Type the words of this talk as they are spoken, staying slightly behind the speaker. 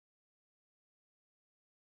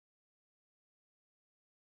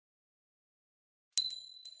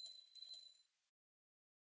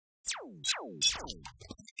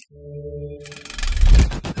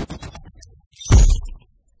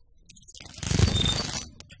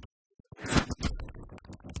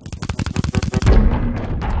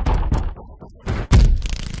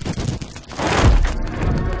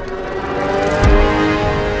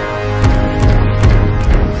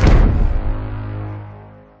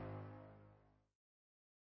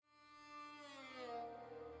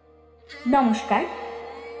নমস্কার।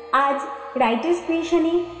 আজ রাইটার্স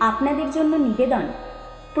ক্রিয়েশনে আপনাদের জন্য নিবেদন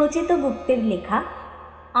প্রচেতা গুপ্তের লেখা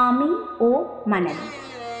আমি ও মানালি।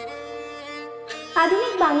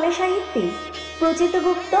 আধুনিক বাংলা সাহিত্যে প্রচেতা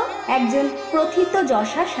গুপ্ত একজন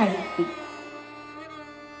প্রথিতযশা সাহিত্যিক।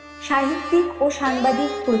 সাহিত্যিক ও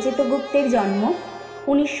সাংবাদিক প্রচেতা গুপ্তের জন্ম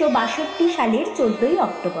 1962 সালের 14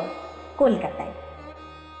 অক্টোবর কলকাতায়।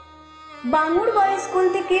 বাঙুর বয়েজ স্কুল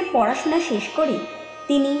থেকে পড়াশোনা শেষ করে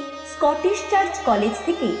তিনি স্কটিশ চার্চ কলেজ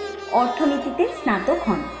থেকে অর্থনীতিতে স্নাতক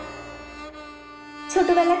হন।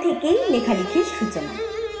 ছোটবেলা থেকেই লেখালেখির সূচনা।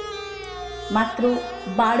 মাত্র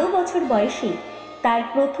 12 বছর বয়সে তার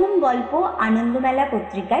প্রথম গল্প আনন্দমেলা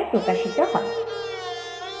পত্রিকায় প্রকাশিত হয়।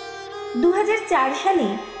 2004 সালে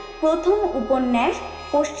প্রথম উপন্যাস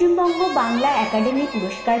পশ্চিমবঙ্গ বাংলা একাডেমি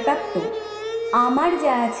পুরস্কারপ্রাপ্ত আমার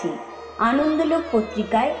যা আছে আনন্দলোক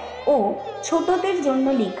পত্রিকায় ও ছোটদের জন্য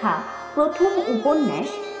লেখা প্রথম উপন্যাস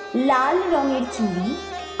লাল রঙের চুড়ি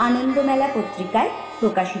আনন্দমেলা পত্রিকায়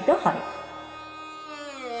প্রকাশিত হয়।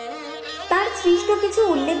 তার সৃষ্ট কিছু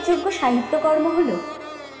উল্লেখযোগ্য সাহিত্যকর্ম হল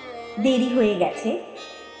দেরি হয়ে গেছে,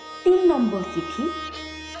 3 নম্বর চিঠি,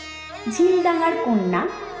 ঝিলডাঙ্গার কন্যা,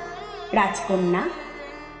 রাজকন্যা,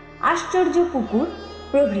 আশ্চর্য পুকুর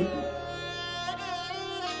প্রভৃতি।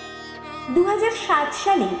 2007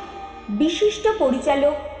 সালে বিশিষ্ট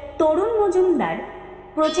পরিচালক তরুণ মজুমদার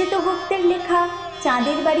প্রচেতা গুপ্তের লেখা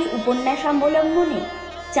চাঁদের বাড়ি উপন্যাস অবলম্বনে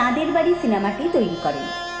চাঁদের বাড়ি সিনেমাটি তৈরি করেন।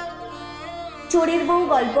 চোরের বউ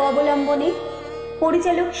গল্প অবলম্বনে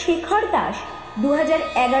পরিচালক শেখর দাস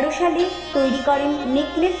 2011 সালে তৈরি করেন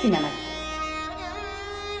নেকলেস সিনেমাটি।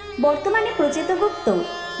 বর্তমানে প্রচেতা গুপ্ত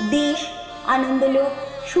দেশ, আনন্দলোক,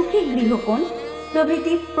 সুখী গৃহকোণ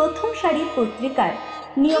প্রভৃতি প্রথম সারির পত্রিকার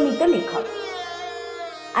নিয়মিত লেখক।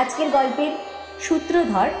 আজকের গল্পের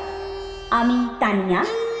সূত্রধর আমি তানিয়া,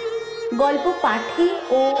 গল্প পাঠে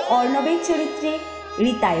ও অর্ণবের চরিত্রে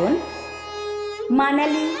রিতায়ন,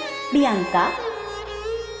 মানালি প্রিয়াঙ্কা,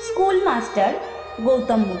 স্কুল মাস্টার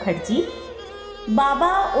গৌতম মুখার্জি,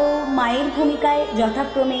 বাবা ও মায়ের ভূমিকায়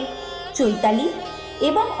যথাক্রমে চৈতালি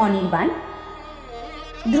এবং অনির্বাণ,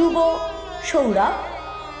 ধ্রুব, সৌরভ,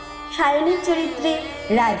 সায়নের চরিত্রে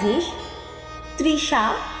রাজেশ, তৃষা,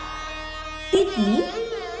 তিতলি,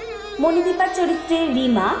 মনিদীপার চরিত্রে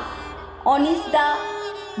রিমা, অনিশ দা,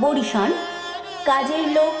 বরিশন, কাজের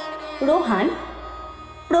লোক রোহান,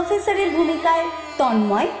 প্রফেসরের ভূমিকায়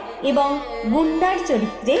তন্ময় এবং গুন্ডার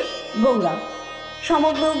চরিত্রে গৌরব।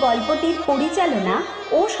 সমগ্র গল্পটির পরিচালনা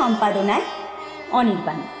ও সম্পাদনায়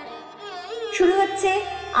অনির্বাণ। শুরু হচ্ছে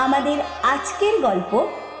আমাদের আজকের গল্প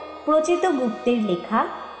প্রচেতা গুপ্তের লেখা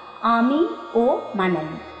আমি ও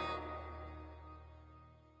মানালি।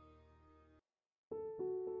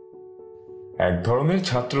 এক ধরনের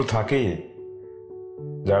ছাত্র থাকে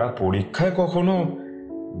যারা পরীক্ষায় কখনো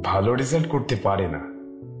ভালো রেজাল্ট করতে পারে না,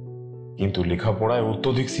 কিন্তু লেখাপড়ায়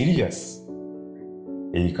অত্যধিক সিরিয়াস।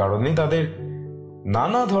 এই কারণে তাদের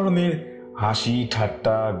নানা ধরনের হাসি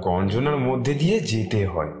ঠাট্টা গঞ্জনার মধ্যে দিয়ে যেতে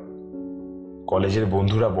হয়। কলেজের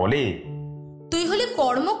বন্ধুরা বলে, তুই হলে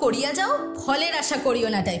কর্ম করিয়া যাও, ফলের আশা করিও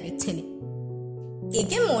না টাইপের ছেলে।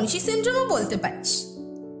 একে মনসি সিনড্রোমও বলতে পারিস।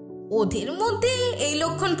 ওদের মধ্যে এই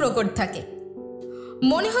লক্ষণ প্রকট থাকে।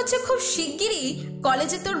 মনে হচ্ছে খুব শিগগিরই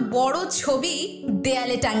কলেজে তোর বড় ছবি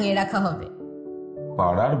দেয়ালে টাঙিয়ে রাখা হবে।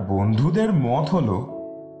 পাড়ার বন্ধুদের মত হলো,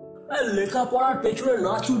 লেখাপড়ার পেছনে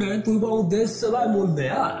না ছুটে তুই বরং দেশ সেবায় মন দে।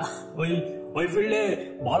 ওই ফিল্ডে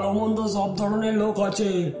ভালো মন্দ সব ধরনের লোক আছে,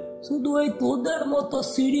 শুধু এই তোদের মতো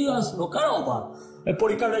সিরিয়াস লোক আর অভাব।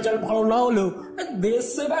 পরীক্ষার রেজাল্ট ভালো না হলেও দেশ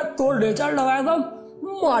সেবায় তোর রেজাল্ট একদম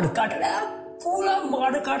মার কাটা, পুরো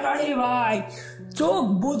মার কাটারে ভাই, চোখ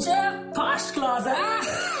বুঝে ফার্স্ট ক্লাস।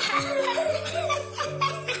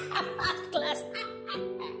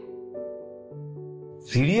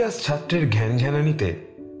 সিরিয়াস ছাত্রের ঘ্যান ঘ্যানানিতে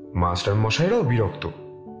মাস্টার মশাইরাও বিরক্ত।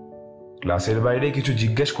 ক্লাসের বাইরে কিছু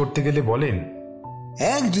জিজ্ঞেস করতে গেলে বলেন,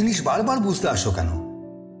 এক জিনিস বারবার বুঝতে আসো কেন?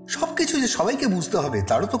 সবকিছু যে সবাইকে বুঝতে হবে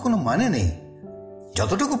তারও তো কোনো মানে নেই।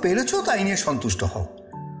 যতটুকু পেরেছো তাই নিয়ে সন্তুষ্ট হও।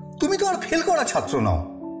 তুমি তো আর ফেল করা ছাত্র নও,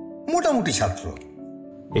 মোটামুটি ছাত্র।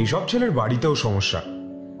 এইসব ছেলের বাড়িতেও সমস্যা।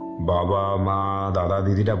 বাবা মা দাদা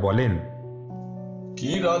দিদিরা বলেন,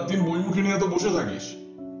 কি রাত দিন বইমুখী নিয়ে তো বসে থাকিস?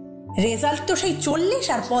 রেজাল্ট তো সেই 40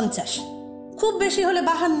 আর 50। খুব বেশি হলে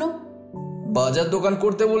 52। বাজার দোকান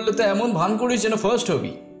করতে বললে তো এমন ভান করিস যেন ফার্স্ট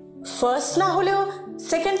হবি। ফার্স্ট না হলেও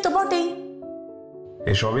সেকেন্ড তো বটেই।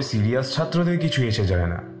 এসবে সিরিয়াস ছাত্রদের কিছু এসে যায়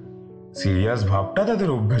না। সিরিয়াস ভাবটা তাদের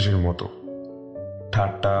অভ্যাসের মতো।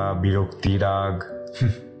 ঠাট্টা, বিরক্তি, রাগ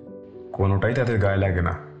কোনোটাই তাদের গায়ে লাগে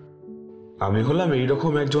না। আমি হলাম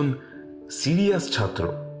এইরকম একজন সিরিয়াস ছাত্র।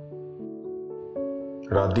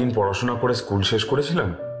 রাত দিন পড়াশোনা করে স্কুল শেষ করেছিলাম।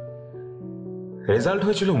 রেজাল্ট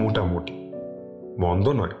হয়েছিল মোটামুটি, মন্দ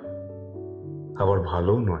নয় আবার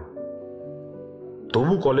ভালোও নয়।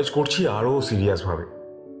 তবু কলেজ করছি আরো সিরিয়াস ভাবে।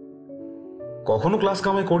 কখনো ক্লাস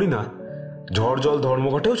কামাই করি না, ঝড় জল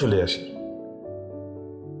ধর্মঘটেও চলে আসি।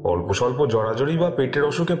 অল্প স্বল্প জড়াজড়ি বা পেটের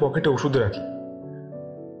অসুখে পকেটে ওষুধ রাখি।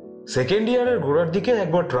 সেকেন্ড ইয়ারের গোড়ার দিকে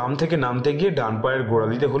একবার ট্রাম থেকে নামতে গিয়ে ডান পায়ের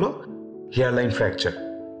গোড়ালিতে হলো হেয়ারলাইন ফ্র্যাকচার।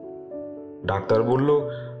 ডাক্তার বলল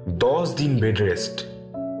 10 দিন বেড রেস্ট।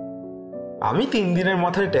 আমি 3 দিনের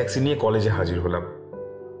মাথায় ট্যাক্সি নিয়ে কলেজে হাজির হলাম।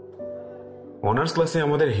 অনার্স ক্লাসে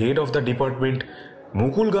আমাদের হেড অফ দ্য ডিপার্টমেন্ট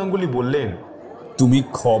মুকুল গাঙ্গুলি বললেন, তুমি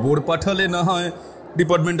খবর পাঠালে না হয়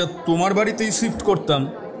ডিপার্টমেন্টটা তোমার বাড়িতেই শিফট করতাম,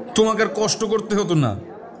 তোমাকে আর কষ্ট করতে হতো না,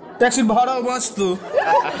 ট্যাক্সির ভাড়াও বাঁচতো।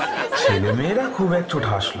 ছেলেমেয়েরা খুব একচোট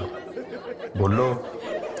হাসলো, বলল,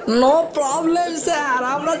 নো প্রবলেম স্যার,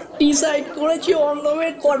 আমরা ডিসাইড করেছি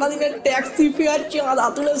অর্ণবের কটা দিনের ট্যাক্সি ফেয়ার চাঁদা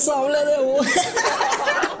তুলে সামলে দেবো।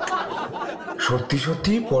 সত্যি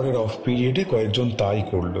সত্যি পরের অফ পিরিয়ডে কয়েকজন তাই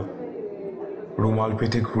করলো। রুমাল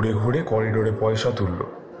পেতে ঘুরে ঘুরে করিডোরে পয়সা তুললো।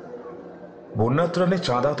 বন্যাত্রাণে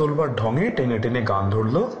চাঁদা তোলবার ঢঙে টেনে টেনে গান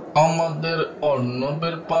ধরলো, আমাদের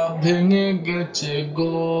অর্ণবের পা ভেঙে গেছে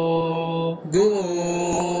গো গো,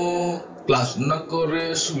 ক্লাস না করে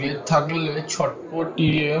শুয়ে থাকলে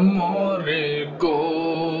ছটপটিয়ে মরে গো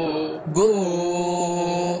গো,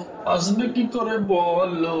 আসবে কি করে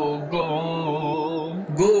বলো গো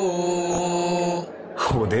গো।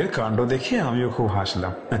 ওদের কাণ্ড দেখে আমিও খুব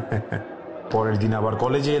হাসলাম। পরের দিন আবার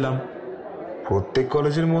কলেজে এলাম। প্রত্যেক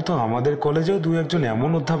কলেজের মতো আমাদের কলেজেও 2-1 এমন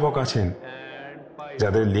অধ্যাপক আছেন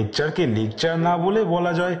যাদের লেকচারকে লেকচার না বলে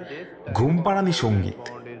বলা যায় ঘুম পাড়ানি সঙ্গীত।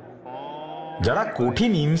 যারা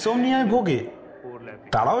কঠিন ইনসমনিয়ায় ভোগে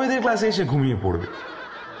তারাও এদের ক্লাসে এসে ঘুমিয়ে পড়বে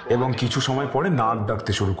এবং কিছু সময় পরে নাক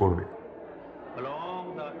ডাকতে শুরু করবে।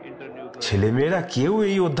 ছেলেমেয়েরা কেউ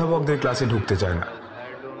এই অধ্যাপকদের ক্লাসে ঢুকতে চায় না।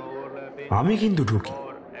 আমি কিন্তু ঢুকি,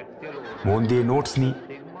 মন দিয়ে নোটস নিই,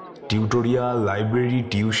 টিউটোরিয়াল, লাইব্রেরি,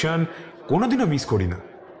 টিউশন কোনোদিনও মিস করি না।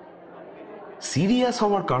 সিরিয়াস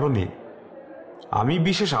হওয়ার কারণে আমি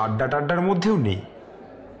বিশেষ আড্ডা টাড্ডার মধ্যেও নেই।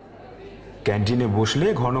 ক্যান্টিনে বসলে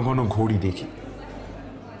ঘন ঘন ঘড়ি দেখি।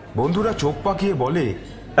 বন্ধুরা চোখ পাকিয়ে বলে,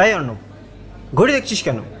 এই অর্ণব, ঘড়ি দেখছিস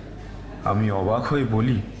কেন? আমি অবাক হয়ে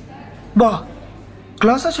বলি, বাহ,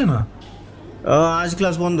 ক্লাস আছে না? আজ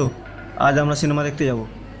ক্লাস বন্ধ, আজ আমরা সিনেমা দেখতে যাব,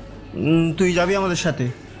 তুই যাবি আমাদের সাথে?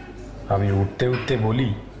 আমি উঠতে উঠতে বলি,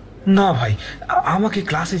 না ভাই, আমাকে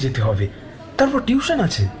ক্লাসে যেতে হবে, তারপর টিউশন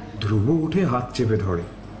আছে। ধ্রুব উঠে হাত চেপে ধরে,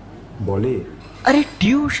 বলে, আরে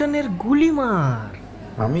টিউশনের গুলি মার।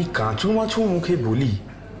 আমি কাঁচু মাছু মুখে বলি,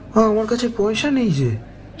 আমার কাছে পয়সা নেই যে।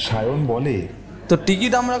 সায়ন বলে, তো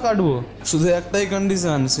টিকিট আমরা কাটবো, শুধু একটাই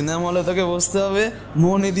কন্ডিশন, সিনেমা হলে তোকে বসতে হবে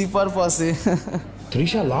মনিদীপার পাশে।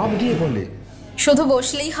 তৃষা লাভ দিয়ে বলে, শুধু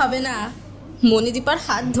বসলেই হবে না, মনিদীপার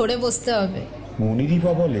হাত ধরে বসতে হবে।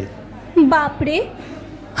 মনিদীপা বলে, বাপরে,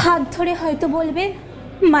 হাত ধরে হয়তো বলবে,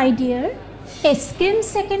 মাই ডিয়ার, এসকেম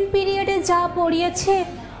সেকেন্ড পিরিয়ডে যা পড়িয়েছে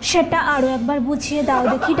সেটা আরও একবার বুঝিয়ে দাও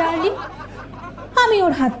দেখি ডার্লিং। আমি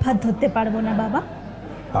ওর হাত ফাত ধরতে পারবো না বাবা।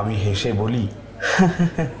 আমি হেসে বলি,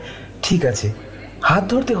 ঠিক আছে, হাত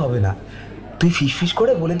ধরতে হবে না, তুই ফিস ফিস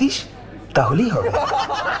করে বলে দিস, তাহলেই হবে।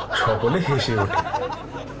 সকলে হেসে ওঠে।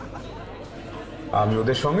 আমি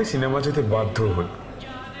ওদের সঙ্গে সিনেমা যেতে বাধ্য হই।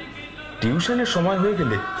 টিউশনের সময় হয়ে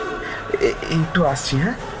গেলে, একটু আসছি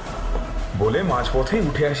হ্যাঁ বলে মাঝপথে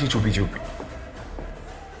উঠে আসি চুপি চুপি।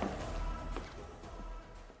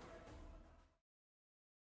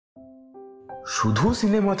 শুধু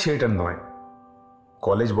সিনেমা থিয়েটার নয়,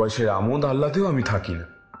 কলেজ বয়সের আমোদ আহ্লাদেও আমি থাকি না।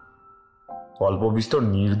 অল্প বিস্তর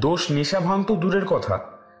নির্দোষ নেশা ভাঙ তো দূরের কথা,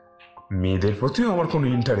 মেয়েদের প্রতিও আমার কোনো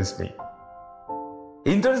ইন্টারেস্ট নেই।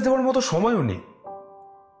 ইন্টারেস্ট দেওয়ার মতো সময়ও নেই।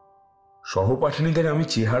 সহপাঠিনীদের আমি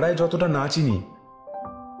চেহারায় যতটা না চিনি,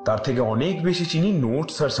 তার থেকে অনেক বেশি চিনি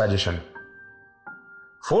নোটস আর সাজেশন।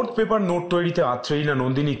 4th পেপার নোট তৈরিতে আত্রেয়ী না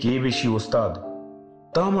নন্দিনী কে বেশি ওস্তাদ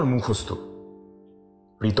তা আমার মুখস্থ।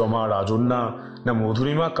 প্রীতমা, রাজন্যা না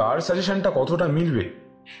মধুরিমা কার সাজেশনটা কতটা মিলবে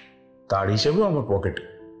তার হিসেবেও আমার পকেটে।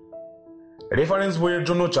 রেফারেন্স বইয়ের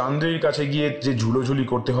জন্য চান্দ্রের কাছে গিয়ে যে ঝুলোঝুলি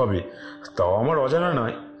করতে হবে তাও আমার অজানা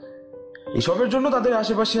নয়। এসবের জন্য তাদের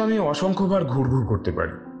আশেপাশে আমি অসংখ্যবার ঘুরঘুর করতে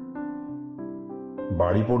পারি।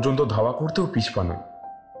 বাড়ি পর্যন্ত ধাওয়া করতেও পিছপা নয়।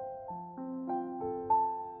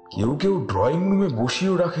 কেউ কেউ ড্রয়িং রুমে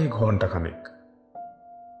বসিয়েও রাখে ঘন্টাখানেক,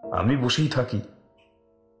 আমি বসেই থাকি।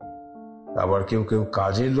 আবার কেউ কেউ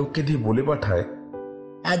কাজের লোককে দিয়ে বলে পাঠায়,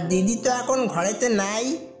 আর দিদি তো এখন ঘরেতে নাই,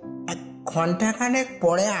 1 ঘন্টাখানেক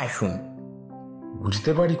পরে আসুন।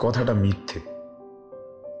 বুঝতে পারি কথাটা মিথ্যে,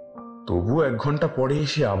 তবু 1 ঘন্টা পরে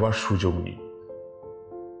এসে আবার সুযোগ নিই।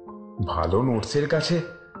 ভালো নোটসের কাছে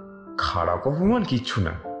খারাপ অপমান কিচ্ছু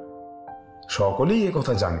না, সকলেই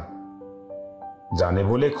কথা জানে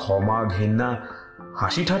বলে ক্ষমা ঘেন্না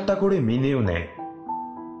হাসি ঠাট্টা করে মেনেও নেয়।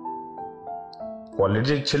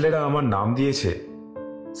 কলেজের ছেলেরা আমার নাম দিয়েছে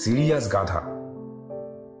সিরিয়াস গাধা,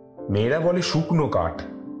 মেয়েরা বলে শুকনো কাঠ।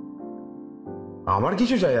 আমার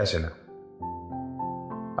কিছু যায় আসে না,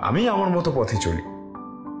 আমি আমার মতো পথে চলি।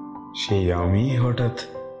 সেই আমি হঠাৎ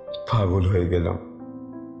পাগল হয়ে গেলাম।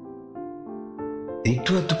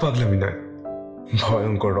 একটু একটু পাগলামি না,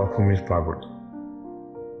 ভয়ঙ্কর রকমের পাগল।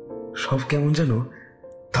 সব কেমন যেন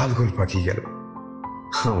তালগোল পাকিয়ে গেল।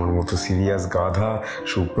 আমার মতো সিরিয়াস গাধা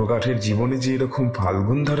শুকনো কাঠের জীবনে যে এরকম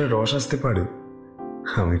ফাল্গুন ধারে রস আসতে পারে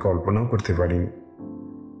আমি কল্পনাও করতে পারিনি।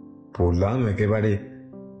 পড়লাম একেবারে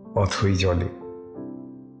অথই জলে।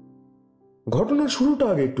 ঘটনার শুরুটা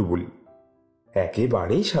আগে একটু বলি,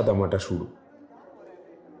 একেবারেই সাদামাটা শুরু।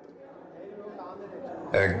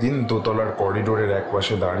 একদিন দোতলার করিডোরের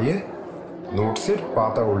একপাশে দাঁড়িয়ে নোটসের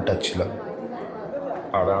পাতা উল্টাচ্ছিলাম,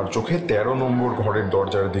 আর চোখে 13 নম্বর ঘরের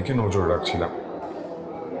দরজার দিকে নজর রাখছিলাম।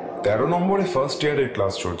 13 নম্বরে ফার্স্ট ইয়ারের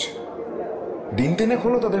ক্লাস চলছে। দিন 3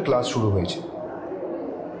 হলো তাদের ক্লাস শুরু হয়েছে।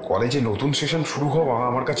 কলেজে নতুন সেশন শুরু হওয়া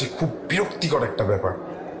আমার কাছে খুব বিরক্তিকর একটা ব্যাপার।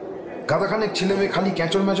 গাদাখানেক ছেলে মেয়ে খালি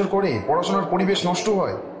ক্যাঁচর ম্যাচর করে পড়াশোনার পরিবেশ নষ্ট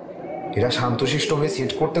হয়। এরা শান্তশিষ্ট হয়ে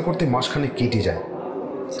সেট করতে করতে মাসখানে কেটে যায়,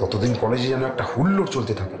 ততদিন কলেজে যেন একটা হুল্লোড়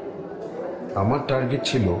চলতে থাকে। আমার টার্গেট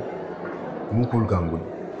ছিল মুকুল গাঙ্গুলি।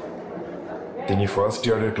 তিনি ফার্স্ট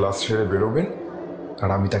ইয়ারের ক্লাস সেরে বেরোবেন আর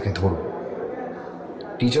আমি তাকে ধরব।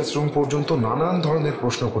 টিচার্স রুম পর্যন্ত নানান ধরনের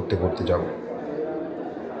প্রশ্ন করতে করতে যাব।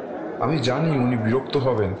 আমি জানি উনি বিরক্ত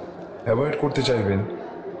হবেন, অ্যাভয়েড করতে চাইবেন,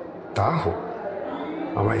 তা হোক,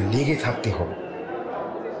 আমায় লেগে থাকতে হবে।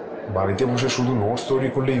 বাড়িতে বসে শুধু নোটস তৈরি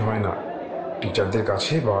করলেই হয় না, টিচারদের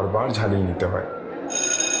কাছে বারবার ঝালিয়ে নিতে হয়।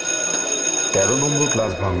 13 নম্বর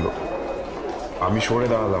ক্লাস ভাঙল। আমি সরে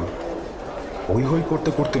দাঁড়ালাম। হই হই করতে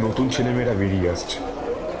করতে নতুন ছেলেমেয়েরা বেরিয়ে আসছে।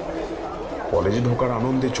 কলেজে ঢোকার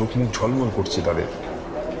আনন্দে চোখ মুখ ঝলমল করছে তাদের।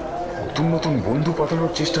 নতুন নতুন বন্ধু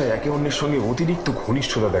পাতানোর চেষ্টায় একে অন্যের সঙ্গে অতিরিক্ত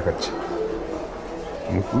ঘনিষ্ঠতা দেখাচ্ছে।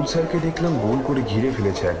 মুকুল স্যারকে দেখলাম গোল করে ঘিরে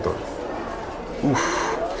ফেলেছে একদল। উফ,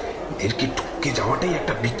 এদেরকে টপকে যাওয়াটাই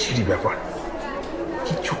একটা বিচ্ছিরি ব্যাপার।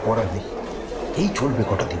 কিচ্ছু করার নেই, এই চলবে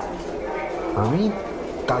কটা দিন। আমি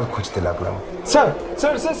তাল খুঁজতে লাগলাম। Sir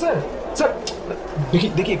sir sir sir sir দেখি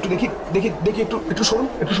দেখি একটু দেখি দেখি দেখি একটু একটু সরুন,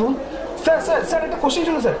 একটু সরুন। স্যার স্যার স্যার একটা কোশ্চেন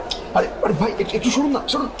ছিল স্যার। আরে আরে ভাই একটু সরুন না,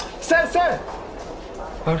 সরুন স্যার স্যার।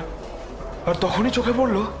 আর আর তখনই চোখ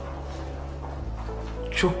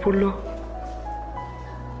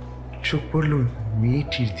পড়ল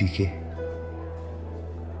মেয়েটির দিকে।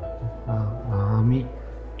 আমি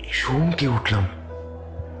চমকে উঠলাম।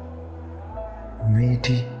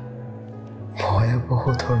 মেয়েটি ভয়াবহ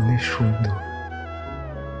ধরনের সুন্দর,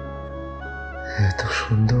 এত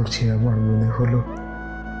সুন্দর যে আমার মনে হলো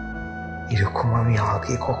এরকম আমি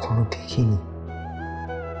আগে কখনো দেখিনি।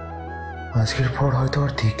 আজকের পর হয়তো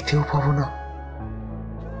আর দেখতেও পাবো না।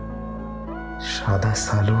 সাদা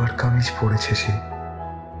সালোয়ার কামিজ পরেছে সে,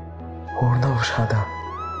 ওড়নাও সাদা,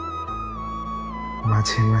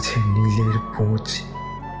 মাঝে মাঝে নীলের পোঁচ,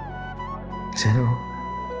 যেন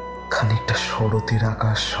খানিকটা শরতের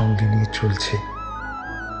আকাশ সঙ্গে নিয়ে চলছে।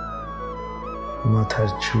 মাথার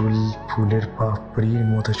চুল ফুলের পাপড়ির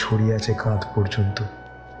মতো ছড়িয়ে আছে কাঁধ পর্যন্ত।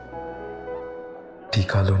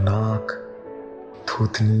 টিকালো নাক,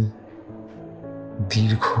 থুতনি,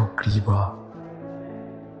 দীর্ঘ গ্রীবা,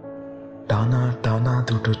 টানা টানা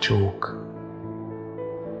দুটো চোখ।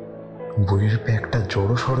 বইয়ের ব্যাগটা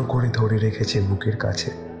জড়সড় করে ধরে রেখেছে বুকের কাছে।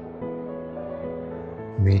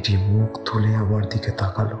 মেয়েটি মুখ তুলে আমার দিকে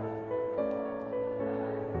তাকালো।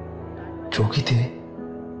 চকিতে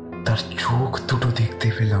তার চোখ দুটো দেখতে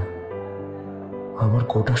পেলাম। আমার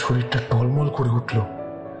গোটা শরীরটা টলমল করে উঠল।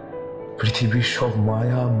 পৃথিবীর সব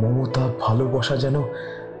মায়া, মমতা, ভালোবাসা যেন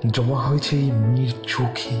জমা হয়েছে এই মেয়ের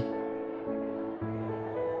চোখে।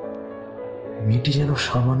 মেয়েটি যেন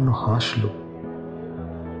সামান্য হাসলো।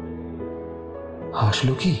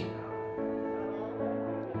 হাসলো কি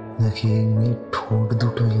নাকি এই মেয়ের ঠোঁট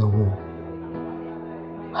দুটোই অমন,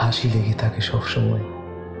 হাসি লেগে থাকে সবসময়।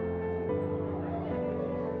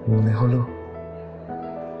 মনে হলো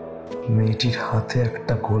মেয়েটির হাতে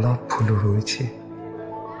একটা গোলাপ ফুলও রয়েছে,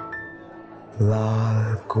 লাল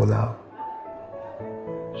গোলাপ।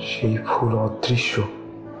 সেই ফুল অদৃশ্য,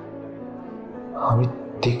 আমি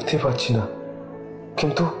দেখতে পাচ্ছি না,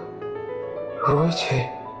 কিন্তু রয়েছে।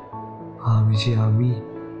 আমি যে আমি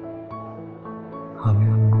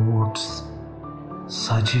নোটস,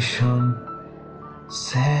 সাজেশন,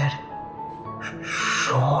 স্যার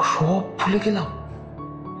সব ভুলে গেলাম।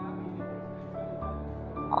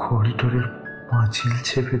 করিডোরের পাঁচিল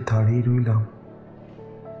চেপে দাঁড়িয়ে রইলাম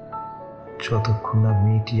যতক্ষণ না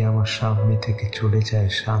মেয়েটি আমার সামনে থেকে চলে যায়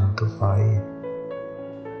শান্ত পায়ে।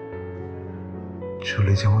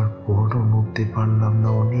 চলে যাওয়ার পরও নড়তে পারলাম না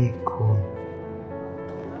অনেকক্ষণ।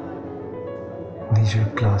 নিজের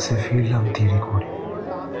ক্লাসে ফিরলাম দেরি করে।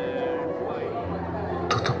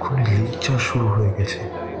 ততক্ষণে লেকচার শুরু হয়ে গেছে।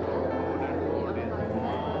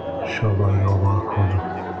 সবাই অবাক হলো,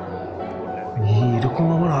 এরকম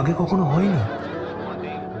আমার আগে কখনো হয়নি।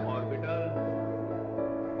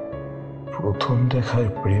 প্রথম দেখায়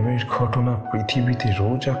প্রেমের ঘটনা পৃথিবীতে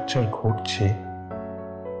রোজ আকচার ঘটছে,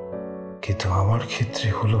 কিন্তু আমার ক্ষেত্রে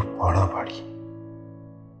হলো বাড়াবাড়ি।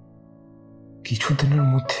 কিছুদিনের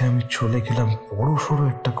মধ্যে আমি চলে গেলাম বড় সড়ো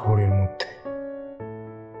একটা ঘরের মধ্যে।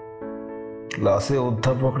 ক্লাসে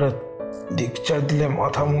অধ্যাপকরা লেকচার দিলে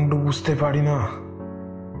মাথা মুন্ডু বুঝতে পারি না,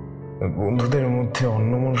 বন্ধুদের মধ্যে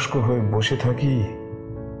অন্যমনস্ক হয়ে বসে থাকি,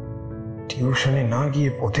 টিউশনে না গিয়ে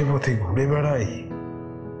পথে পথে ঘুরে বেড়াই।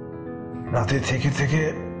 রাতে থেকে থেকে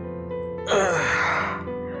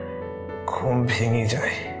ঘুম ভেঙে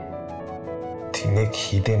যায়, দিনে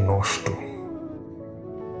খিদে নষ্ট।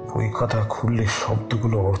 বই কথা খুললে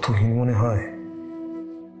শব্দগুলো অর্থহীন মনে হয়।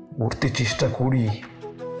 উঠতে চেষ্টা করি,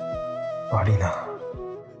 পারি না।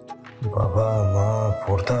 বাবা মা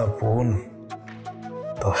পর্দা বোন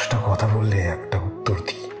 10টা কথা বললে একটা উত্তর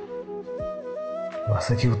দিই।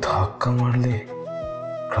 বাসে কেউ ধাক্কা মারলে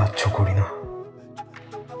গ্রাহ্য করি না।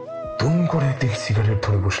 দুম করে একদিন সিগারেট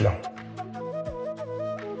ধরে বসলাম।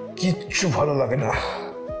 কিচ্ছু ভালো লাগে না,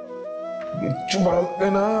 কিচ্ছু ভালো লাগে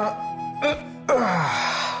না।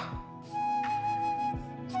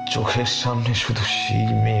 চোখের সামনে শুধু সেই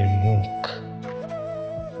মেয়ের মুখ,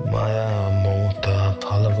 মায়া মমতা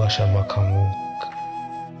ভালোবাসা মাখা মুখ।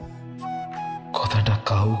 কথাটা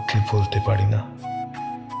কাউকে বলতে পারি না।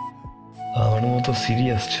 আমার মতো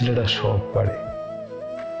সিরিয়াস ছেলেরা সব পারে,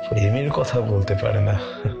 প্রেমের কথা বলতে পারে না।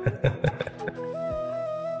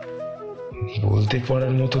 বলতে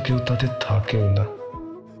পারার মতো কেউ তাদের থাকেও না,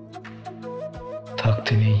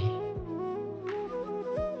 থাকতে নেই।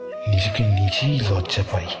 নিজেকে নিজেই লজ্জা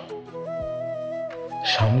পাই,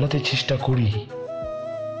 সামলাতে চেষ্টা করি,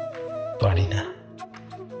 পারি না।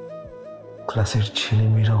 ক্লাসের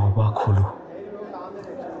ছেলেমেয়েরা অবাক হলো।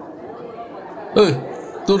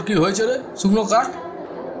 তোর কি হয়েছে রে, শুকনো কাঠ?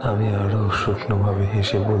 আমি আরো শুকনো ভাবে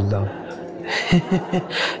হেসে বললাম,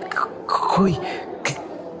 কই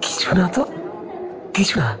কিছু না তো,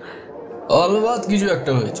 কিছু না। অলবাত কিছু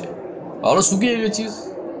একটা হয়েছে, আরো শুকিয়ে গেছিস।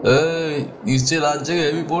 এই নিশ্চয় রাত জেগে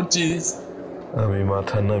হেভি পড়ছিস। আমি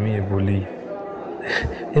মাথা নামিয়ে বলি,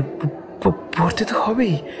 পড়তে তো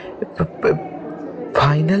হবেই,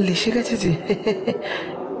 ফাইনাল এসে গেছে যে।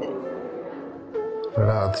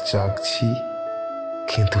 রাত জাগছি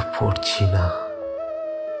কিন্তু পড়ছি না,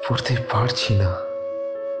 পড়তে পারছি না।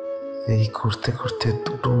 এই করতে করতে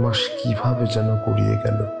 2 মাস কিভাবে যেন গড়িয়ে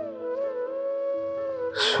গেল।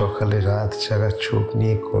 সকালে রাত জাগা চোখ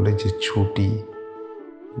নিয়ে কলেজে ছুটি।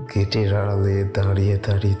 গেটের আড়ালে দাঁড়িয়ে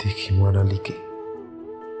দাঁড়িয়ে দেখি মানালিকে।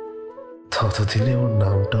 ততদিনে ওর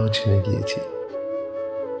নামটাও জেনে গিয়েছি,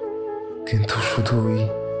 কিন্তু শুধু ওই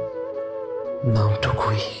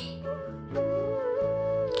নামটুকুই।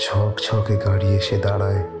 ঝকঝকে গাড়ি এসে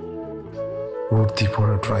দাঁড়ায়, উর্দি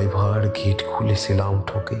পড়া ড্রাইভার গেট খুলে সেলাম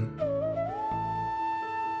ঠোকে।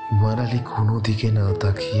 মানালি কোনো দিকে না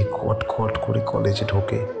তাকিয়ে কট কট করে কলেজে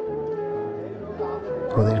ঢোকে।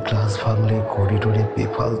 ওদের ক্লাস ভাঙলে করিডোরে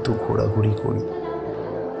বেফালতু ঘোরাঘুরি করি।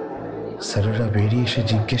 স্যারেরা বেরিয়ে এসে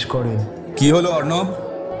জিজ্ঞেস করেন, কি হলো অর্ণব,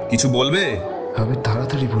 কিছু বলবে? আমি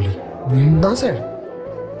তাড়াতাড়ি বলি, না স্যার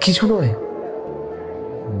কিছু নয়।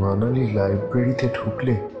 মানালি লাইব্রেরিতে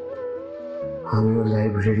ঢুকলে আমিও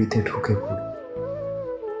লাইব্রেরিতে ঢুকে পড়ি।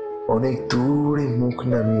 অনেক দূরে মুখ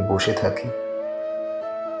নামিয়ে বসে থাকি।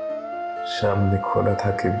 সামনে খোলা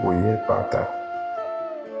থাকে বইয়ের পাতা,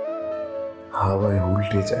 হাওয়ায়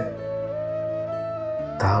উল্টে যায়,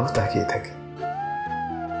 তাও তাকিয়ে থাকি।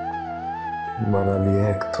 মানালি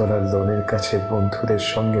 1 তলার লনের কাছে বন্ধুদের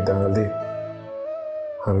সঙ্গে দাঁড়ালে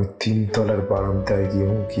আমি 3 তলার বারান্দায় গিয়ে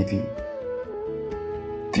উঁকি দিই।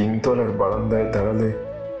 3 তলার বারান্দায় দাঁড়ালে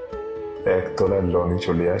 1 তলার লনে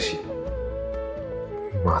চলে আসি।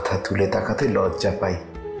 মাথা তুলে তাকাতে লজ্জা পাই,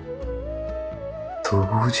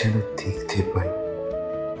 তবুও যেন দেখতে পাই।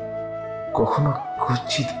 কখনো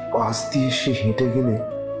কুৎসিত পাশ দিয়ে সে হেঁটে গেলে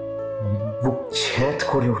বুক ছ্যাঁত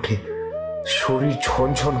করে ওঠে, শরীর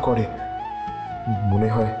ঝনঝন করে। মনে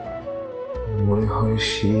হয়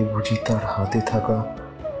সে বুঝি তার হাতে থাকা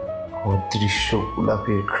অদৃশ্য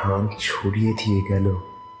গোলাপের ঘ্রাণ ছড়িয়ে দিয়ে গেল।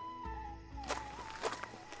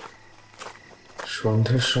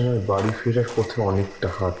 সন্ধ্যার সময় বাড়ি ফেরার পথে অনেকটা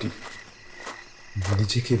হাঁটি,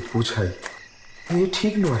 নিজেকে বোঝাই এ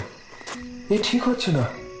ঠিক নয়, এ ঠিক হচ্ছে না।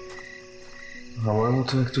 আমার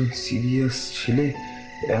মতো একজন সিরিয়াস ছেলে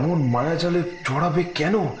এমন মায়াজালে জড়াবে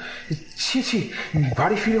কেন? ছি ছি,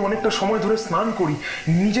 বাড়ি ফিরে অনেকটা সময় ধরে স্নান করি,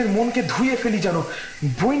 নিজের মনকে ধুয়ে ফেলি, যেন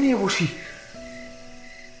বই নিয়ে বসি।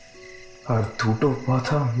 আর দুটো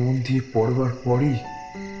পাতা মন দিয়ে পড়বার পরই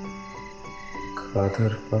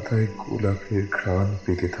কাদার পাতায় গোলাপের ঘ্রাণ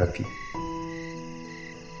পেতে থাকি।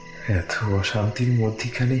 এত অশান্তির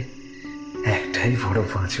মধ্যিখানে একটাই বড়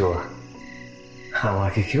বাঁচোয়া,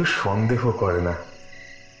 আমাকে কেউ সন্দেহ করে না।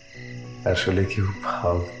 আসলে কেউ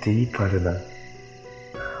ভাবতেই পারে না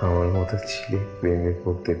আমার মতো ছেলে প্রেমে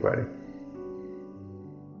পড়তে পারে।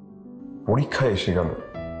 পরীক্ষা এসে গেল,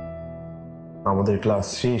 আমাদের ক্লাস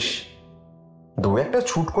শেষ। দু একটা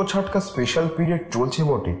ছুটকো ছাটকা স্পেশাল পিরিয়ড চলছে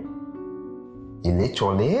বটে, এলে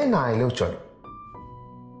চলে না এলেও চলে।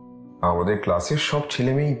 আমাদের ক্লাসের সব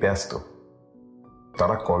ছেলে মেয়েই ব্যস্ত,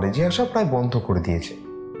 তারা কলেজে আসা প্রায় বন্ধ করে দিয়েছে।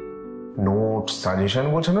 নোট সাজেশন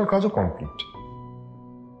গোছানোর কাজও কমপ্লিট।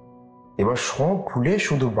 এবার সব ভুলে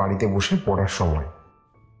শুধু বাড়িতে বসে পড়ার সময়।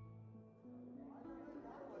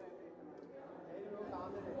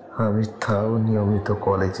 আমি তাও নিয়মিত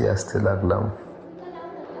কলেজে আসতে লাগলাম।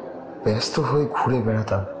 ব্যস্ত হয়ে ঘুরে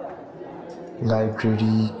বেড়াতাম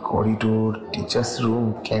library, corridor, teachers room,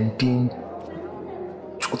 canteen.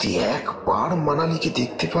 যদি একবার মানালিকে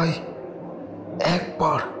দেখতে পাই,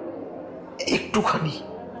 একবার একটুখানি,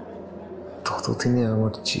 ততদিনে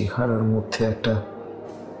আমার চেহারার মধ্যে একটা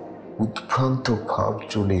উদ্ভ্রান্ত ভাব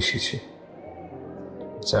চলে এসেছে।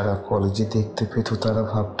 যারা কলেজে দেখতে পেত তারা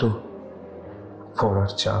ভাবত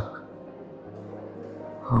পড়ার চাপ।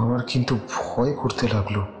 আমার কিন্তু ভয় করতে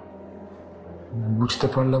লাগলো। বুঝতে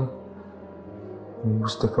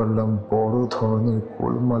পারলাম বড় ধরনের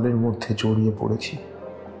গোলমালের মধ্যে জড়িয়ে পড়েছি।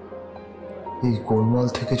 এই গোলমাল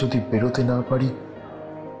থেকে যদি বেরোতে না পারি,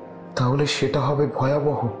 তাহলে সেটা হবে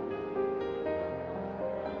ভয়াবহ।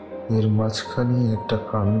 এর মাঝখানে একটা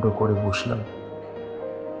কাণ্ড করে বসলাম।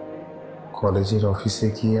 কলেজের অফিসে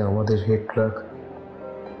গিয়ে আমাদের হেড ক্লার্ক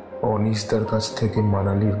অনিশদার কাছ থেকে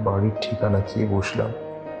মানালির বাড়ির ঠিকানা চেয়ে বসলাম।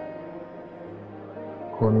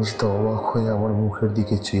 অনিশদা অবাক হয়ে আমার মুখের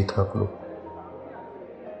দিকে চেয়ে থাকলো।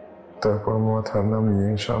 তারপর মাথা নামিয়ে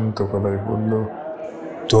শান্ত গলায় বলল,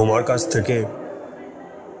 তোমার কাছ থেকে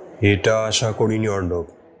এটা আশা করিনি অর্ণব।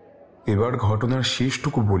 এবার ঘটনার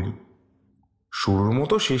শেষটুকু বলি, শুরুর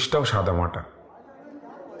মতো শেষটাও সাদামাটা।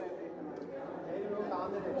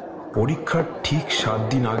 পরীক্ষার ঠিক 7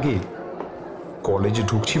 দিন আগে কলেজে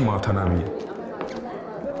ঢুকছি মাথা নামিয়ে।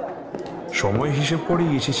 সময় হিসেব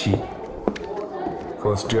করেই এসেছি,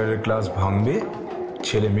 ফার্স্ট ইয়ারের ক্লাস ভাঙবে,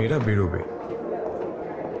 ছেলে মেয়েরা বেরোবে।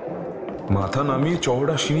 মাথা নামিয়ে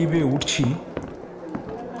চওড়া সিঁড়ি বেয়ে উঠছি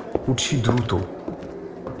দ্রুত।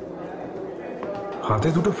 হাতে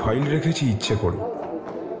দুটো ফাইল রেখেছি ইচ্ছে করে,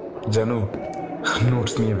 যেন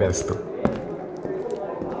নোটস নিয়ে ব্যস্ত।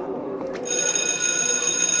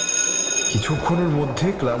 কিছুক্ষণের মধ্যে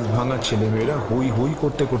ক্লাস ভাঙা ছেলেমেয়েরা হই হই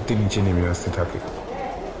করতে করতে নিচে নেমে আসতে থাকে।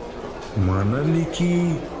 মানালি কি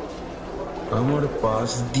আমার পাশ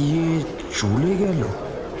দিয়ে চলে গেল,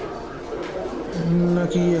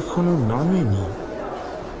 নাকি এখনো নামেনি?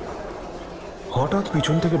 হঠাৎ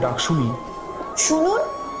পিছন থেকে ডাক শুনি, শুনুন,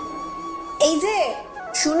 এই যে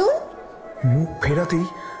শুনুন। মুখ ফেরাতেই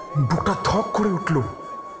বুকটা ধক করে উঠল।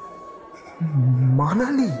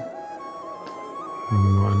 মানালি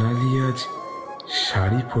আজ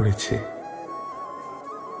শাড়ি পরেছে।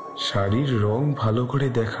 শাড়ির রং ভালো করে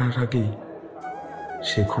দেখার আগেই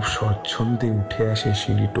সে খুব স্বচ্ছন্দে উঠে আসে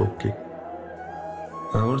সিঁড়ি টপকে।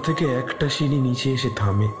 আমার থেকে একটা সিঁড়ি নিচে এসে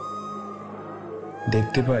থামে।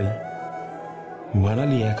 দেখতে পাই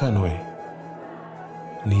মানালি একা নয়,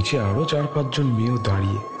 নিচে আরো 4-5 জন মেয়েও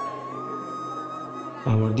দাঁড়িয়ে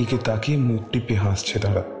আমার দিকে তাকিয়ে মুখ টিপে হাসছে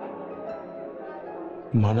তারা।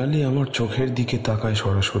 মানালি আমার চোখের দিকে তাকায়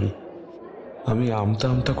সরাসরি। আমি আমতা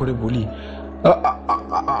আমতা করে বলি,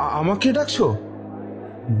 আমাকে ডাকছো?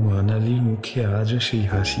 মানালির মুখে আজও সেই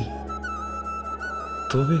হাসি,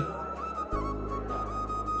 তবে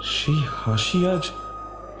সেই হাসি আজ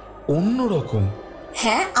অন্যরকম।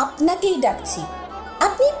 হ্যাঁ, আপনাকেই ডাকছি।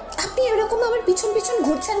 আপনি এরকম আমার পিছন পিছন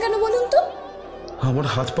ঘুরছেন কেন বলুন তো? আমার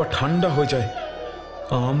হাত পা ঠান্ডা হয়ে যায়।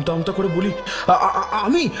 আমতা আমতা করে বলি,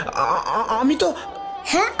 আমি তো।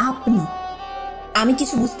 হ্যাঁ আপনি। আমি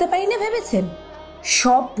কিছু বুঝতে পারি না ভেবেছেন?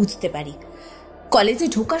 সব বুঝতে পারি। কলেজে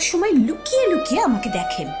ঢোকার সময় লুকিয়ে লুকিয়ে আমাকে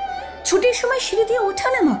দেখেন, ছুটির সময় সিঁড়ি দিয়ে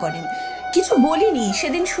ওঠানামা করেন। কিছু বলিনি,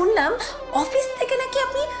 সেদিন শুনলাম অফিস থেকে নাকি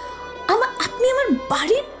আপনি আমার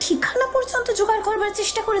বাড়ির ঠিকানা পর্যন্ত জোগাড় করবার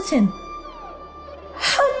চেষ্টা করেছেন।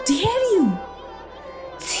 How dare you!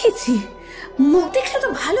 ছি ছি, মুখ দেখলে তো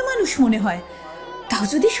ভালো মানুষ মনে হয়, তাও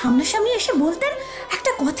যদি সামনাসামনি এসে বলতেন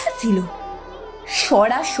একটা কথা ছিল,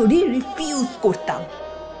 সরাসরি রিফিউজ করতাম।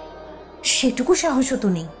 সেটুকু সাহস তো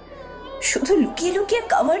নেই, শুধু লুকিয়ে লুকিয়ে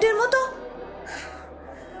কাভার্ডের মতো।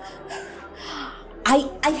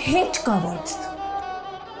 I hate cowards.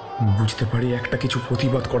 বুঝতে পারি একটা কিছু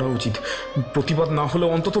প্রতিবাদ করা উচিত, প্রতিবাদ না হলে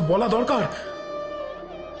অন্তত বলা দরকার।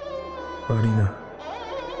 পারি না,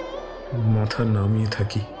 মাথা নামিয়ে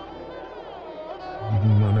থাকি।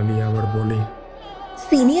 মানালি আবার বলে,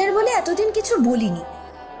 সিনিয়র বলে এতদিন কিছু বলিনি,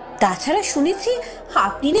 তাছাড়া শুনেছি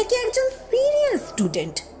আপনি নাকি একজন সিরিয়াস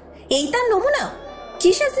স্টুডেন্ট। এই তার নমুনা?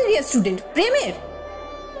 কিসের সিরিয়াস স্টুডেন্ট? প্রেমের?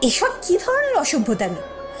 এসব কি ধরনের অসভ্যতামি!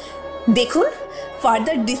 দেখুন,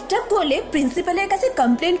 ফার্দার ডিস্টার্ব করলে প্রিন্সিপালের কাছে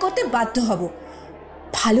কমপ্লেন করতে বাধ্য হব,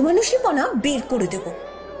 ভালো মানুষইপনা বের করে দেব,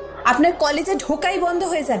 আপনার কলেজে ঢোকাই বন্ধ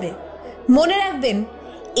হয়ে যাবে। মনে রাখবেন,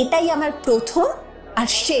 এটাই আমার প্রথম আর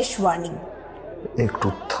শেষ ওয়ার্নিং। একটু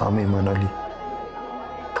থামে মানালি,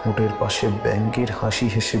 ঠোঁটের পাশে ব্যাঙের হাসি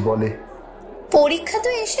হেসে বলে, পরীক্ষা তো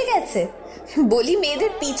এসে গেছে, বলি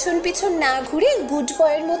মেয়েদের পিছন পিছন না ঘুরে গুড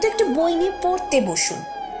বয়ের মতো একটু বই নিয়ে পড়তে বসুন,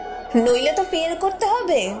 নইলে তো ফেল করতে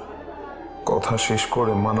হবে। কথা শেষ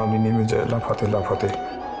করে মানালি নেমে যায় লাফাতে লাফাতে।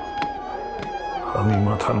 আমি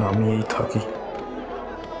মাথা নামিয়েই থাকি।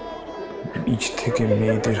 নিচ থেকে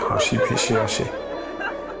মেয়েদের হাসি ভেসে আসে,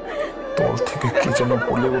 তল থেকে কে যেন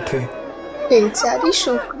বলে ওঠে, বেচারি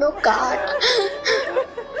শুকনো কাঠ।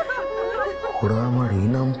 ওরা আমার এই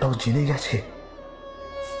নামটাও জেনে গেছে।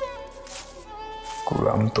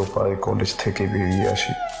 ক্লান্ত পায়ে কলেজ থেকে বেরিয়ে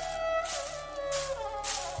আসি।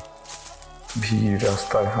 ভিড়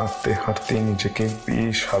রাস্তায় হাঁটতে হাঁটতে নিজেকে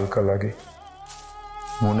বেশ হালকা লাগে।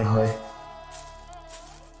 মনে হয়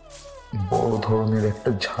বড় ধরনের একটা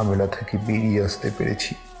ঝামেলা থেকে বেরিয়ে আসতে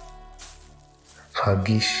পেরেছি।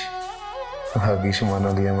 ভাগ্যিস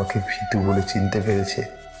মানালি আমাকে ভীতু বলে চিনতে পেরেছে।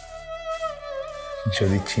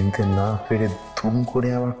 যদি চিনতে না পেরে ধুম করে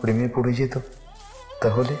আমার প্রেমে পড়ে যেত,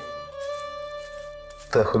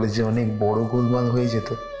 তাহলে যে অনেক বড় গোলমাল হয়ে যেত।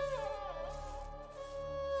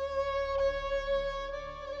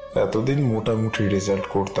 এতদিন মোটামুটি রেজাল্ট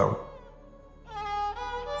করতাম,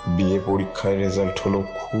 বিএ পরীক্ষায় রেজাল্ট হলো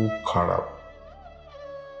খুব খারাপ।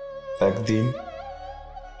 একদিন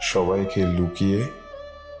সবাইকে লুকিয়ে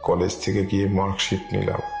কলেজ থেকে গিয়ে মার্কশিট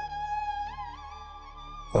নিলাম।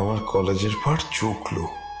 আমার কলেজের পাঠ চুকলো,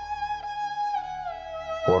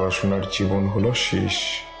 পড়াশোনার জীবন হলো শেষ।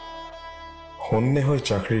 হন্যে হয়ে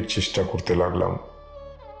চাকরির চেষ্টা করতে লাগলাম।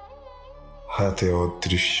 হাতে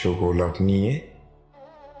অদৃশ্য গোলাপ নিয়ে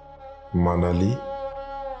মানালি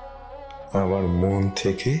আমার মন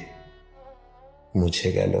থেকে মুছে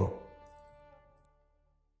গেল।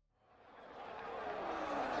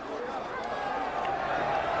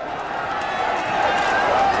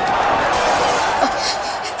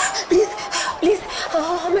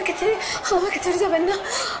 আমাকে ছেড়ে যাবেন না,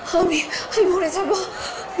 আমি মরে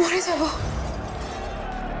যাব।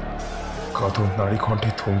 কাতর নারী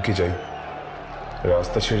কণ্ঠে থমকে যাই।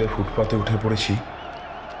 রাস্তা ছেড়ে ফুটপাতে উঠে পড়েছি।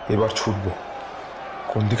 এবার ছুটবো,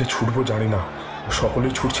 কোন দিকে ছুটবো জানি না,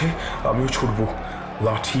 সকলেই ছুটছে, আমিও ছুটবো।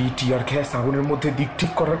 লাঠি, টিয়ার গ্যাস, আগুনের মধ্যে দিক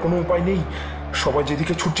ঠিক করার কোনো উপায় নেই। সবাই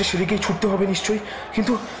যেদিকে ছুটছে সেদিকেই ছুটতে হবে নিশ্চয়ই,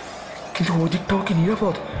 কিন্তু ওই দিকটাও কি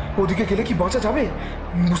নিরাপদ? ওদিকে গেলে কি বাঁচা যাবে?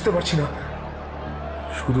 বুঝতে পারছি না।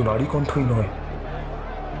 শুধু নারী কণ্ঠই নয়,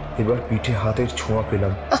 এবার পিঠে হাতের ছোঁয়া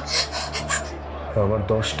পেলাম। আমার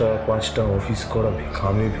 10টা 5টা অফিস করা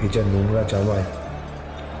ঘামে ভেজা নোংরা জামায়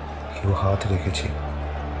কেউ হাত রেখেছে।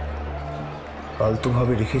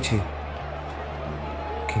 আলতোভাবে রেখেছে,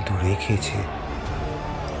 কিন্তু রেখেছে।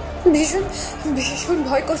 ভীষণ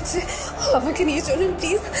ভয় করছে, আমাকে নিয়ে চলুন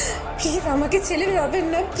প্লিজ। আমাকে ছেড়ে যাবেন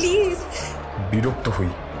না প্লিজ। বিরক্ত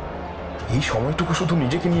হই। এই সময়টুকু শুধু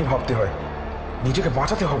নিজেকে নিয়ে ভাবতে হয়, নিজেকে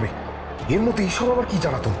বাঁচাতে হবে। এর মধ্যে এইসব আবার কি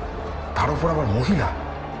জ্বালাতন, তার উপর আবার মহিলা।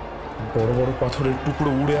 বড় বড় পাথরের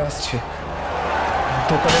টুকরো উড়ে আসছে,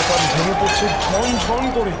 দোকানের কাজ ভেঙে পড়ছে ঝন ঝন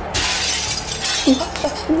করে।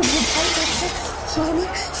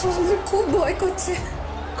 আমার খুব ভয় করছে।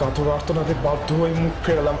 কাতর আর্তনাদে বাধ্য হয়ে মুখ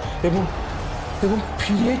ফেরালাম এবং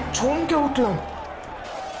ফিরে চমকে উঠলাম।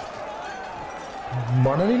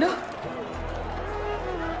 মানালি না?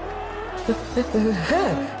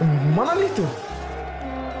 হ্যাঁ, মানালি তো।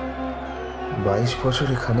 22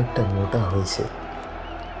 বছরে খানিকটা মোটা হয়েছে।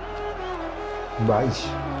 22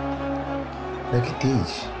 নাকি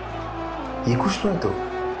 23, 21 নয় তো,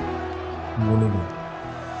 মনে নেই।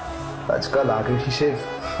 আজকাল আগের হিসেব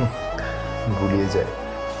গুলিয়ে যায়।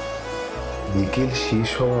 বিকেল শেষ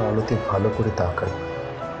হওয়ার আলোতে ভালো করে তাকাই,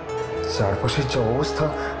 চারপাশের যে অবস্থা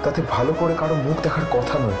তাতে ভালো করে কারো মুখ দেখার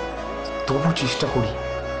কথা নয়, তবু চেষ্টা করি।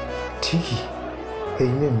 ঠিকই,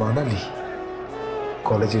 এই মেয়ে মানালি,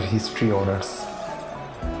 কলেজের হিস্ট্রি অনার্স।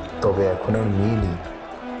 তবে এখন আর মেয়ে নেই,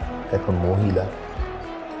 এখন মহিলা।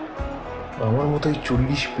 আমার মতোই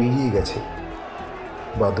 40 পেরিয়ে গেছে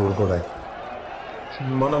বা দোরগোড়ায়।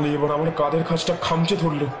 মানালি এবার আমার কাঁধের খাঁজটা খামচে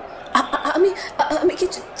ধরলো। আমি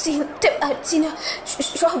কিছু চিনতে পারছি না,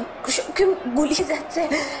 সব গুলিয়ে যাচ্ছে।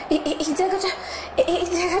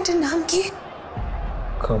 এই জায়গাটার নাম কি?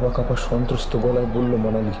 কাঁপা কাঁপা সন্ত্রস্ত গলায় বলল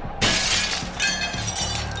মানালি।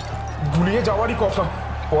 গুলিয়ে যাওয়ারই কথা,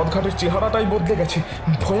 পথঘাটের চেহারাটাই বদলে গেছে।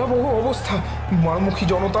 ভয়াবহ অবস্থা, মারমুখী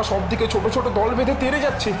জনতা সব দিকে ছোট ছোট দল বেঁধে তেড়ে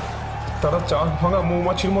যাচ্ছে। তারা চাক ভাঙা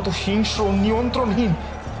মৌমাছির মতো হিংস্র, নিয়ন্ত্রণহীন।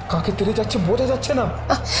 কাকে তেড়ে যাচ্ছে বোঝা যাচ্ছে না।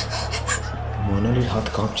 মানালির হাত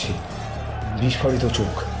কাঁপছে, বিস্ফারিত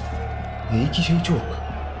চোখ। এই কি সেই চোখ?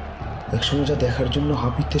 একসময় যা দেখার জন্য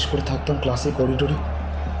হাপিত্তেশ করে থাকতাম ক্লাসে, করিডোরে।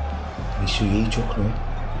 নিশ্চয়ই এই চোখ নয়।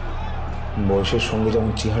 বয়সের সঙ্গে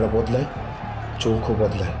যেমন চেহারা বদলায়, চোখও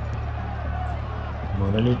বদলায়।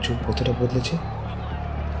 মানালির চোখ কতটা বদলেছে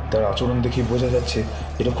তার আচরণ দেখে বোঝা যাচ্ছে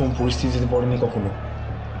এরকম পরিস্থিতিতে পড়েনি কখনো।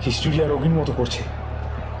 হিস্টেরিয়া রোগীর মতো করছে।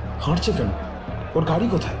 হাঁটছে কেন? ওর গাড়ি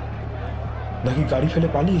কোথায়? নাকি গাড়ি ফেলে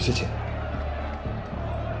পালিয়ে এসেছে?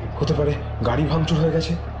 হতে পারে গাড়ি ভাঙচুর হয়ে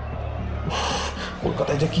গেছে।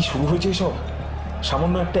 কলকাতায় যা কি শুরু হয়েছে এসব!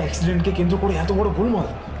 সামান্য একটা অ্যাক্সিডেন্টকে কেন্দ্র করে এত বড় গোলমাল।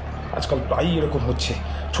 আজকাল প্রায়ই এরকম হচ্ছে।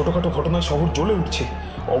 ছোটখাটো ঘটনায় শহর জ্বলে উঠছে।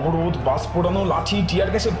 অবরোধ, বাস পোড়ানো, লাঠি, টিয়ার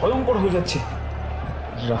গ্যাসে ভয়ঙ্কর হয়ে যাচ্ছে।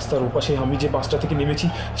 রাস্তার ওপাশে আমি যে বাসটা থেকে নেমেছি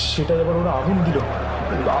সেটা এবার ওরা আগুন দিল।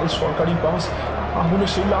 লাল সরকারি বাস, আগুনে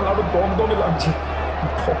সেই লাল আরো দগদগে লাগছে।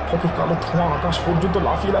 ফকফকে কালো ধোঁয়া আকাশ পর্যন্ত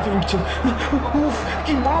লাফিয়ে লাফিয়ে উঠছে। উফ,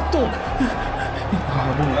 কি মারাত্মক!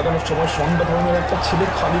 আগুন লাগানোর সময় সন্ধ্যা ধরনের একটা ছেলে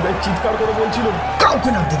খালি গায়ে চিৎকার করে বলছিল, কাউকে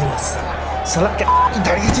না দিতে পারছি। শালা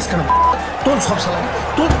দাঁড়িয়েছিস কেন? তোর সব শালা,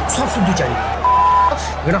 তোর সব শুদ্ধ চাই।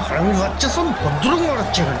 এখানে হারামির বাচ্চা সব ভদ্রলোক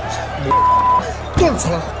মারাচ্ছে এখানে। তোর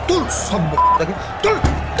শালা, তোর সব তোর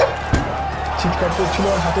চিৎকার করছিল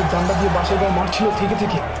আর হাতের ডান্ডা দিয়ে বাসের গায়ে মারছিল থেকে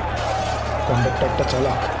থেকে। কন্ডাক্টরটা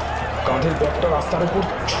চালাক, কাঁধের ব্যাগটা রাস্তার উপর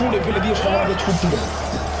ছুঁড়ে ফেলে দিয়ে সবার আগে ছুট দিল।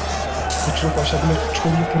 খুচরো পয়সাগুলো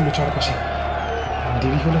ছড়িয়ে পড়লো চারপাশে।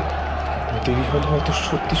 দেরি হলে হয়তো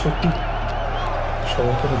সত্যি সত্যি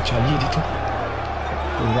সবাই করে জ্বালিয়ে দিত।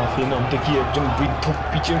 লাফিয়ে নামতে গিয়ে একজন বৃদ্ধ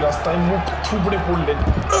পিচের রাস্তায় মুখ থুবড়ে পড়লেন।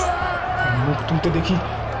 মুখ তুলতে দেখি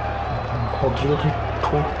ভদ্রলোকের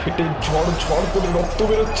ঠোঁট ফেটে ঝড় ঝড় করে রক্ত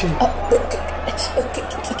বেরোচ্ছে।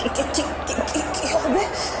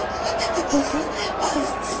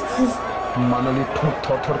 মানালির ঠোঁট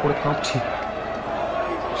থরথর করে কাঁপছে।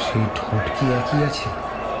 সেই ঠোঁট কি একই আছে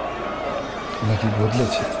নাকি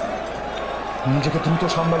বদলেছে? নিজেকে দ্রুত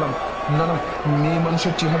সামলালাম। না, মেয়ে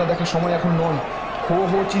মানুষের চেহারা দেখার সময় এখন নয়। হো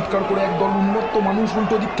হো চিৎকার করে একদল উন্মত্ত মানুষ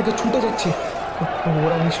উল্টো দিক থেকে ছুটে যাচ্ছে।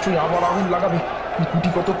 ওরা নিশ্চয়ই আবার আগুন লাগাবে। গুটি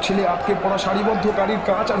কত ছেলে আটকে পড়া সারিবদ্ধ গাড়ির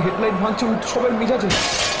কাঁচ আর হেডলাইট ভাঙছে উৎসবের মেজাজে।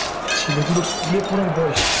 ছেলেগুলো স্কুলে পড়ার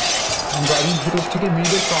বয়স। গাড়ির ভেতর থেকে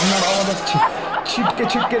মেয়েদের কান্নার আওয়াজ আসছে। ছিটকে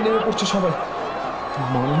ছিটকে নেমে পড়ছে সবাই।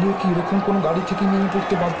 মাননীয় কি এরকম কোনো গাড়ি থেকে নেমে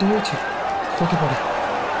পড়তে বাধ্য হয়েছে? হতে পারে।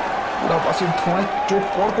 ওরা বাসের ধোঁয়ায় চোখ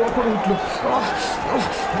কড়কড় করে উঠল।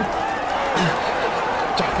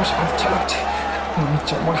 চারপাশে আচ্ছা লাগছে। আমি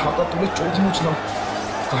আমার হাতা তুলে চোখ মুছলাম।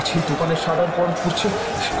 কাছেই দোকানের সারার পর পড়ছে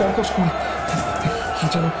কর্কশ করে।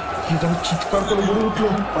 কি যেন চিৎকার করে বলে উঠল,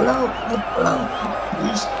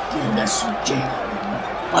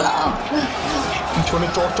 পিছনে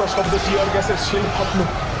চরচর শব্দে টিয়ার গ্যাসের শেল ফাটলো।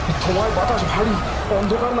 ধোঁয়ায় বাতাস ভারী,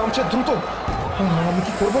 অন্ধকার নামছে দ্রুত। আমি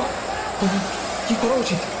কি করবো? কি করা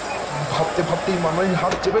উচিত? ভাবতে ভাবতেই মানালির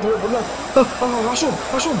হাত চেপে ধরে বললাম,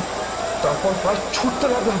 আসুন। তারপর প্রায় ছুটতে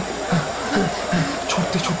লাগলাম।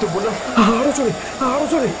 ছুটতে বললাম, আরো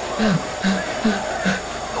জোরে।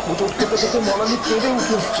 হোঁচট খেতে খেতে মানালি কেঁদে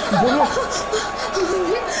উঠল। বলল,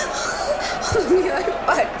 আমি আর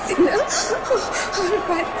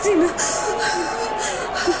পারছি না।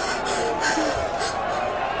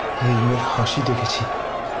 এই মেয়ের হাসি দেখেছি,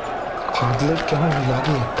 কাঁদলে কেমন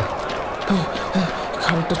লাগে একটা।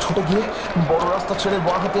 খানিকটা ছুটে গিয়ে বড় রাস্তা ছেড়ে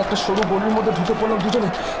বাঁ হাতে একটা সরু গলির মধ্যে ঢুকে পড়লাম দুজনে।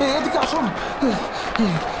 এদিকে আসুন।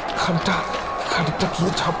 খানিকটা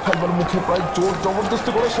গিয়ে ঝাঁপ ফেলবার মুখে প্রায় জোর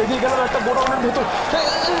জবরদস্তি করে সেদিকে গেলাম একটা গোডাউনের ভেতর।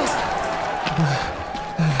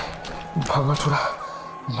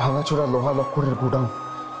 ভাঙাচোরা লোহা লক্করের গোডাউন।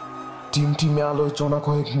 টিমটিমে আলোয় জনা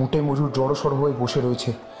কয়েক মোটে মজুর জড়সড় হয়ে বসে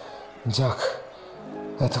রয়েছে। যাক,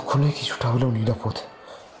 এতক্ষণে কিছুটা হলেও নিরাপদ।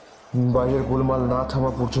 বাইরের গোলমাল না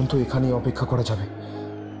থামা পর্যন্ত এখানেই অপেক্ষা করা যাবে।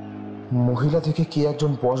 মহিলা থেকে কে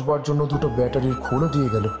একজন বসবার জন্য দুটো ব্যাটারির খোলও দিয়ে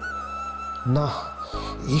গেল। না,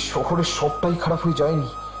 এই শহরের সবটাই খারাপ হয়ে যায়নি।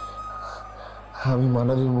 আমি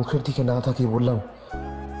মানালির মুখের দিকে না তাকিয়ে বললাম,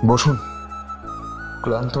 বসুন।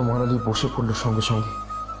 ক্লান্ত মানালি বসে পড়ল সঙ্গে সঙ্গে।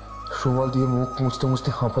 রুমাল দিয়ে মুখ মুছতে মুছতে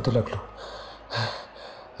হাঁপাতে লাগলো।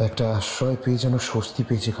 একটা আশ্রয় পেয়ে যেন স্বস্তি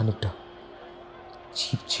পেয়েছে খানিকটা।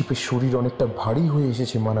 ছিপছিপে শরীর অনেকটা ভারী হয়ে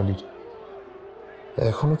এসেছে মানালির।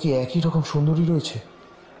 এখনো কি একই রকম সুন্দরী রয়েছে?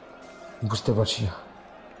 বুঝতে পারছি না।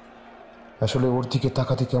 আসলে ওর দিকে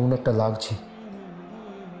তাকাতে কেমন একটা লাগছে।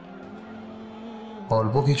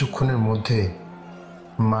 অল্প কিছুক্ষণের মধ্যে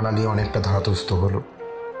মানালি অনেকটা ধাতস্থ হলো।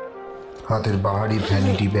 হাতের বাহারি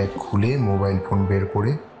ভ্যানিটি ব্যাগ খুলে মোবাইল ফোন বের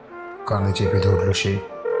করে কানে চেপে ধরল সে।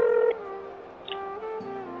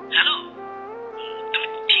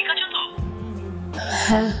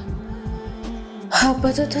 হ্যাঁ,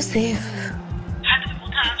 আপাতত সেফ।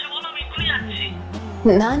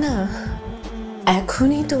 না না,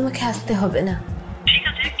 এখনই তোমাকে আসতে হবে না।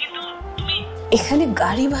 এখানে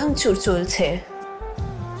গাড়ি ভাঙচুর চলছে।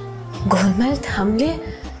 গোলমাল থামলে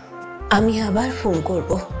আমি আবার ফোন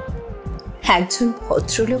করব। একজন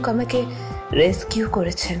ভদ্রলোক আমাকে রেস্কিউ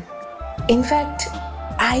করেছেন। In fact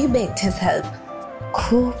I begged his help.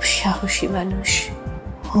 খুব সাহসী মানুষ।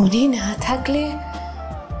 উনি না থাকলে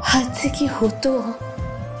আজকে কি হতো?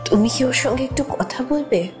 তুমি কি ওর সঙ্গে একটু কথা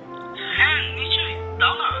বলবে?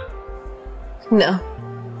 না,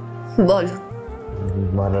 বলো।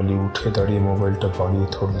 মানালি উঠে দাঁড়িয়ে মোবাইলটা বাড়িয়ে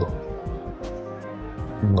ধরল।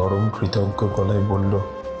 নরম কৃতজ্ঞ গলায় বলল,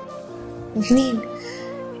 নিন,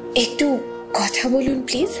 একটু কথা বলুন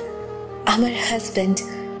প্লিজ। আমার হাজব্যান্ড,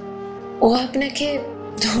 ও আপনাকে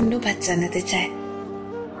ধন্যবাদ জানাতে চায়।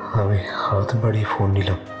 আমি হাত বাড়িয়ে ফোন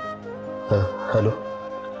নিলাম। হ্যালো।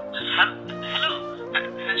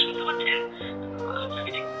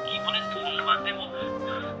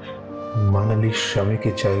 মানালির স্বামীকে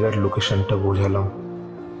জায়গার লোকেশনটা বোঝালাম।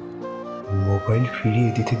 মোবাইল ফিরিয়ে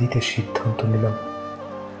দিতে দিতে সিদ্ধান্ত নিলাম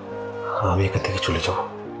আমি এখান থেকে চলে যাব।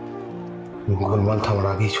 গোলমাল থামার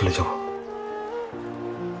আগেই চলে যাব।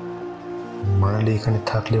 মানালি এখানে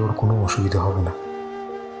থাকলে ওর কোনো অসুবিধা হবে না।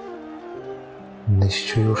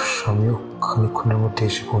 নিশ্চয়ই ওর স্বামীও খানিকক্ষণের মধ্যে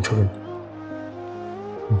এসে পৌঁছবেন।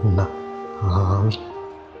 না,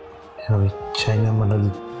 আমি চাই না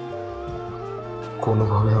মানালি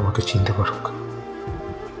কোনোভাবে আমাকে চিনতে পারুক।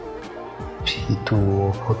 ভীতু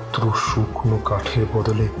অভদ্র শুকনো কাঠের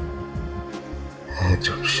বদলে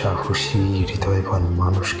একজন সাহসী হৃদয়বান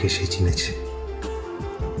মানুষকে সে চিনেছে।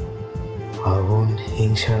 আগুন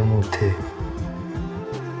হিংসার মধ্যে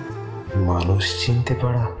মানুষ চিনতে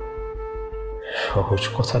পারা সহজ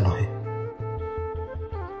কথা নয়।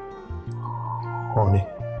 অনেক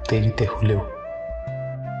দেরিতে হলেও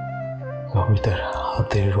আমি তার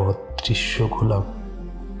হাতের অদৃশ্য গোলাপ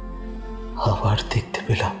আবার দেখতে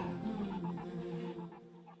পেলাম।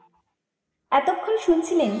 এতক্ষণ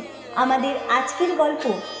শুনছিলেন আমাদের আজকের গল্প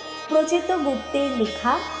প্রচেতা গুপ্তের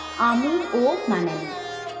লেখা আমি ও মানালি।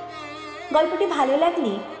 গল্পটি ভালো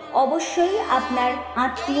লাগলে অবশ্যই আপনার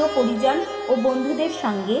আত্মীয় পরিজন ও বন্ধুদের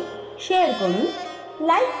সঙ্গে শেয়ার করুন,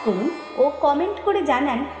 লাইক করুন ও কমেন্ট করে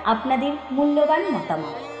জানান আপনাদের মূল্যবান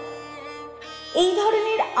মতামত। এই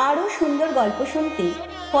ধরনের আরও সুন্দর গল্প শুনতে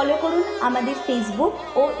ফলো করুন আমাদের ফেসবুক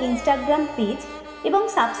ও ইনস্টাগ্রাম পেজ এবং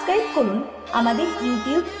সাবস্ক্রাইব করুন আমাদের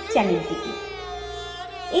ইউটিউব চ্যানেলটিকে।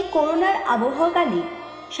 এই করোনার আবহাওয়াকালে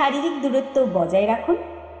শারীরিক দূরত্ব বজায় রাখুন,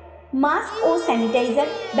 মাস্ক ও স্যানিটাইজার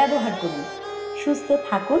ব্যবহার করুন, সুস্থ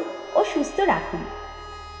থাকুন ও সুস্থ রাখুন।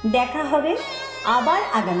 দেখা হবে আবার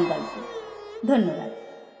আগামী গল্পে। ধন্যবাদ।